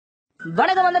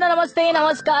வணக்கம் வந்து நமஸ்தே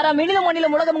நமஸ்காரம் இனிலும்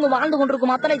மண்ணிலும் உலகம் வாழ்ந்து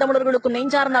கொண்டிருக்கும் அத்தனை தமிழர்களுக்கும்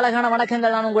நெஞ்சார்ந்த அழகான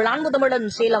வணக்கங்கள். நான் உங்கள் அன்பு தமிழன்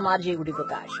சேலம் ஆர்ஜே குடி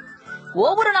பிரகாஷ்.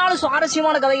 ஒவ்வொரு நாளும்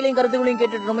சுவாரஸ்யமான கதைகளையும் கருத்துக்களையும்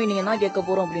கேட்டுட்டு நீங்க என்ன கேட்க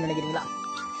போறோம் அப்படின்னு நினைக்கிறீங்களா?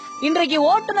 இன்றைக்கு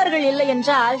ஓட்டுநர்கள் இல்லை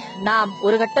என்றால் நாம்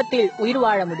ஒரு கட்டத்தில் உயிர்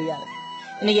வாழ முடியாது.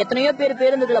 இன்னைக்கு எத்தனையோ பேர்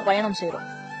பேருந்துகளை பயணம் செய்யறோம்,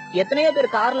 எத்தனையோ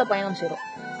பேர் கார்ல பயணம் செய்யறோம்.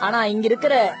 ஆனா இங்க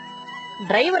இருக்கிற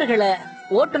டிரைவர்களை,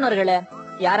 ஓட்டுநர்களை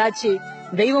யாராச்சும்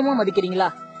தெய்வமா மதிக்கிறீங்களா?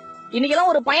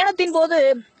 இன்னைக்கெல்லாம் ஒரு பயணத்தின் போது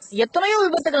எத்தனையோ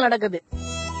விபத்துகள் நடக்குது.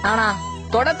 ஆனா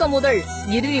தொடக்கம் முதல்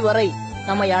இறுதி வரை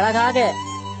நம்மை அழகாக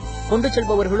கொண்டு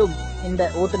செல்பவர்களும் இந்த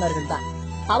ஓட்டுநர்கள் தான்.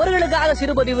 அவர்களுக்காக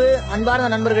சிறுபதிவு. அன்பார்ந்த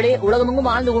நண்பர்களே, உலகமெங்கும்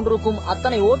ஆழ்ந்து கொண்டிருக்கும்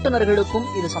அத்தனை ஓட்டுநர்களுக்கும்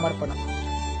இது சமர்ப்பணம்.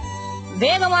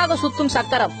 வேகமாக சுத்தும்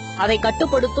சக்கரம், அதை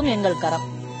கட்டுப்படுத்தும் எங்கள் கரம்.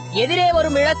 எதிரே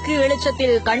வரும் இலக்கு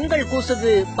வெளிச்சத்தில் கண்கள்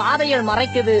கூசுது, பாதைகள்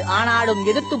மறைக்குது, ஆனாலும்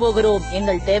எதிர்த்து போகிறோம்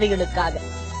எங்கள் தேவைகளுக்காக.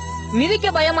 மிதிக்க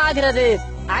பயமாகிறது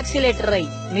ஆக்சிலேட்டரை,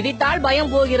 மிதித்தால் பயம்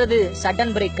போகிறது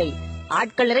சடன் பிரேக்கை.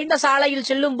 ஆட்கள் நிறைந்த சாலையில்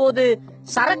செல்லும் போது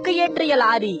சரக்கு ஏற்றிய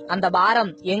லாரி, அந்த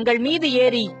பாரம் எங்கள் மீது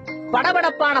ஏறி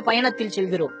படபடப்பான பயணத்தில்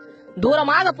செல்கிறோம்.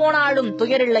 தூரமாக போனாலும்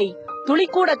துயரில்லை,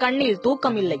 துளிக்கூட கண்ணில்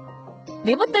தூக்கம் இல்லை.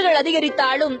 விபத்துகள்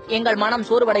அதிகரித்தாலும் எங்கள் மனம்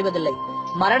சோர்வடைவதில்லை,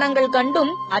 மரணங்கள்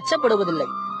கண்டும் அச்சப்படுவதில்லை.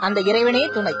 அந்த இறைவனே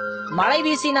துணை. மழை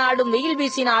வீசினாலும் வெயில்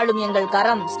வீசினாலும் எங்கள்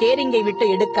கரம் ஸ்டேரிங்கை விட்டு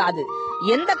எடுக்காது,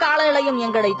 எந்த காலநிலையும்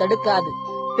எங்களை தடுக்காது.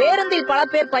 பேருந்தில் பல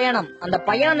பேர் பயணம், அந்த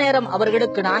பயண நேரம்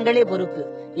அவர்களுக்கு நாங்களே பொறுப்பு.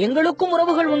 எங்களுக்கும்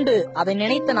உறவுகள் உண்டு, அதை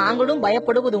நினைத்து நாங்களும்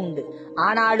பயப்படுவது உண்டு.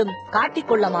 ஆனாலும்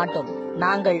காட்டிக்கொள்ள மாட்டோம்,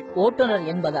 நாங்கள் ஓட்டுநர்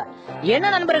என்பதால்.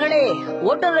 என்ன நண்பர்களே,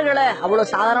 ஓட்டுநர்களை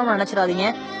அவ்வளவு சாதாரணமா நினைச்சிடாதீங்க.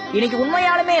 இன்னைக்கு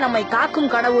உண்மையாலுமே நம்மை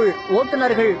காக்கும் கடவுள்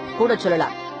ஓட்டுநர்கள் கூட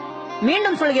சொல்லலாம்.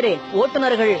 மீண்டும் சொல்கிறேன்,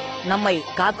 ஓட்டுநர்கள் நம்மை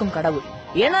காக்கும் கடவுள்.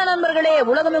 என்ன நண்பர்களே,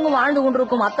 உலகமெங்கும் வாழ்ந்து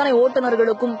கொண்டிருக்கும் அத்தனை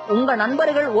ஓட்டுநர்களுக்கும் உங்க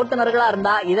நண்பர்கள் ஓட்டுநர்களா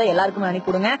இருந்தா இதை எல்லாருக்குமே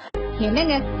அனுப்பிவிடுங்க.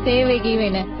 என்னங்க தேவைக்கு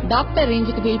வேணும் டாக்டர்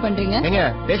ரேஞ்சுக்கு ஃபீல் பண்றீங்க? ஏங்க,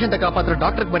 பேஷண்ட காப்பாத்துற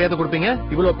டாக்டருக்கு மரியாதை கொடுப்பீங்க,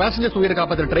 இவ்வளவு பேசஞ்சர்ஸ் உயிரை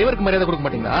காப்பாத்துற டிரைவருக்கு மரியாதை கொடுக்க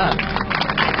மாட்டீங்களா?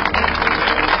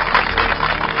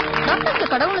 டாக்டருக்கு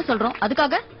கடவுள்னு சொல்றோம்,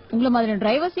 அதுக்காக உங்களை மாதிரி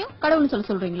டிரைவர்ஸையும் கடவுள்னு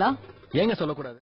சொல்றீங்களா? ஏங்க சொல்லக்கூடாது?